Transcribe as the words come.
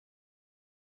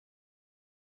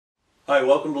Hi,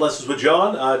 welcome to Lessons with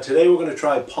John. Today we're going to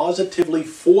try Positively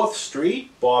 4th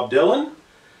Street, Bob Dylan.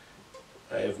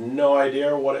 I have no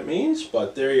idea what it means,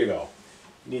 but there you go.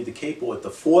 You need the capo at the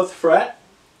 4th fret.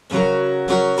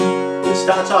 It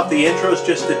starts off, the intro is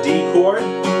just the D chord.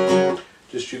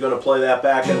 Just you're going to play that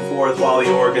back and forth while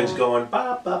the organ's going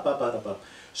ba ba ba ba ba.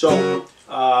 So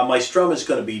my strum is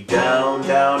going to be down,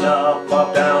 down, up,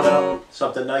 down, up.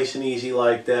 Something nice and easy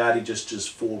like that. He just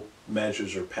full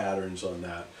measures or patterns on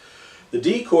that. The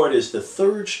D chord is the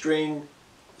 3rd string,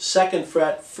 2nd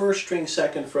fret, 1st string,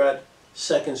 2nd fret,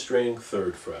 2nd string,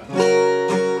 3rd fret.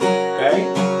 Okay,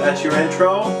 that's your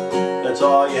intro. That's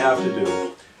all you have to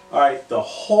do. Alright, the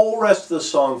whole rest of the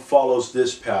song follows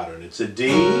this pattern. It's a D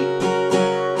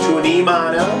to an E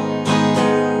minor,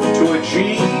 to a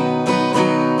G,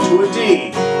 to a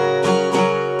D.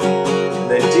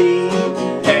 And then D,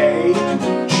 A,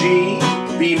 G,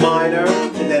 B minor,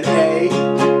 and then A.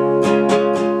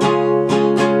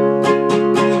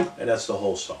 And that's the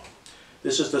whole song.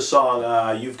 This is the song,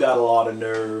 You've Got a Lot of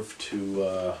Nerve to,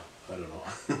 I don't know,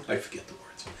 I forget the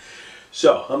words.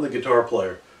 So, I'm the guitar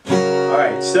player.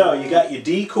 Alright, so you got your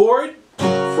D chord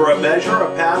for a measure, a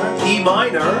pattern, E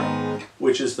minor,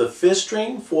 which is the 5th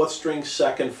string, 4th string,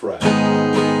 2nd fret.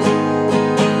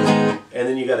 And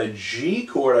then you got a G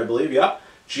chord, I believe, yeah.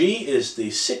 G is the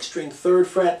 6th string, 3rd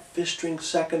fret, 5th string,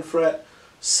 2nd fret,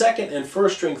 2nd and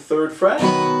 1st string, 3rd fret.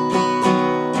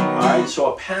 Alright,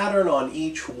 so a pattern on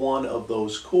each one of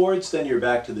those chords, then you're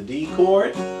back to the D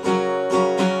chord.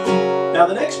 Now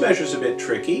the next measure is a bit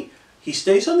tricky. He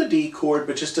stays on the D chord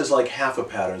but just does like half a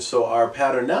pattern. So our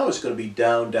pattern now is going to be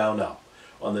down, down, up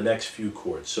on the next few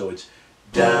chords. So it's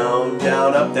down,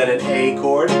 down, up, then an A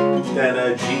chord, then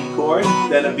a G chord,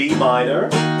 then a B minor.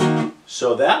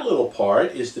 So that little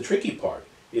part is the tricky part.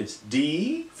 It's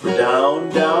D for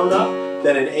down, down, up,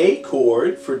 then an A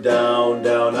chord for down,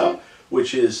 down, up,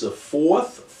 which is the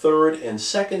 4th, 3rd, and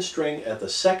 2nd string at the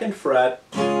 2nd fret.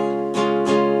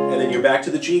 And then you're back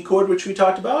to the G chord, which we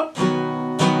talked about.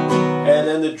 And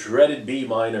then the dreaded B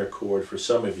minor chord for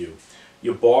some of you.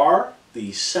 You bar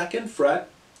the 2nd fret,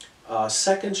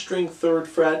 2nd string, 3rd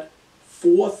fret,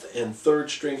 4th and 3rd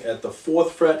string at the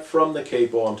 4th fret from the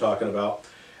capo I'm talking about.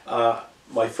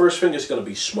 My first finger is going to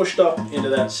be smushed up into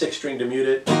that 6th string to mute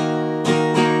it.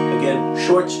 Again,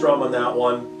 short strum on that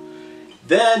one.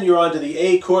 Then you're on to the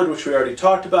A chord, which we already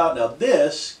talked about. Now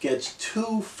this gets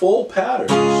 2 full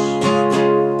patterns.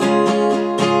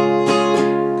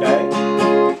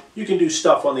 Okay? You can do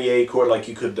stuff on the A chord, like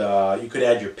you could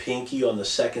add your pinky on the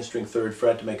 2nd string, 3rd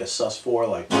fret to make a sus4,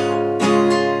 like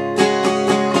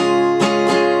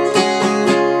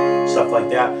stuff like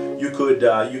that. You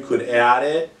could add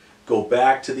it, go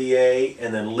back to the A,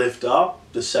 and then lift up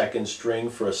the 2nd string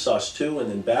for a sus2, and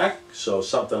then back. So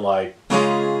something like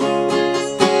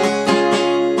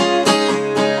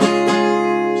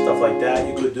like that.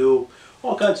 You could do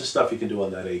all kinds of stuff you can do on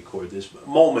that A chord. There's a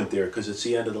moment there because it's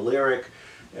the end of the lyric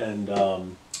and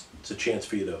it's a chance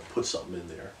for you to put something in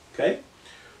there. Okay?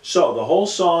 So the whole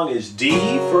song is D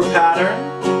for pattern.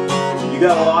 You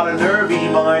got a lot of nerve, E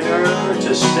minor.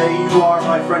 To say you are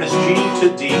my friend is G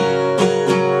to D.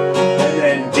 And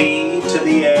then D to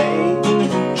the A.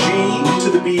 G to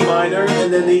the B minor.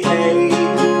 And then the A.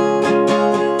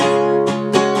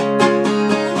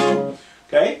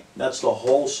 Okay, that's the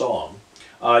whole song.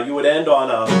 You would end on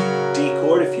a D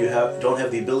chord if you don't have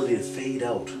the ability to fade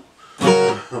out.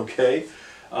 Okay,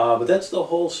 but that's the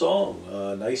whole song.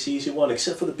 Nice easy one,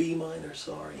 except for the B minor,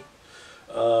 sorry.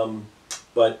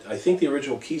 But I think the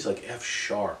original key is like F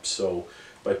sharp, so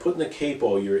by putting the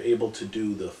capo you're able to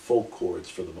do the folk chords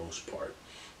for the most part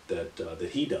that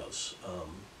he does,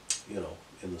 you know,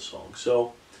 in the song.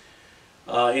 So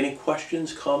any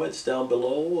questions, comments down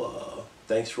below?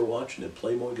 Thanks for watching and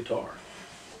play more guitar.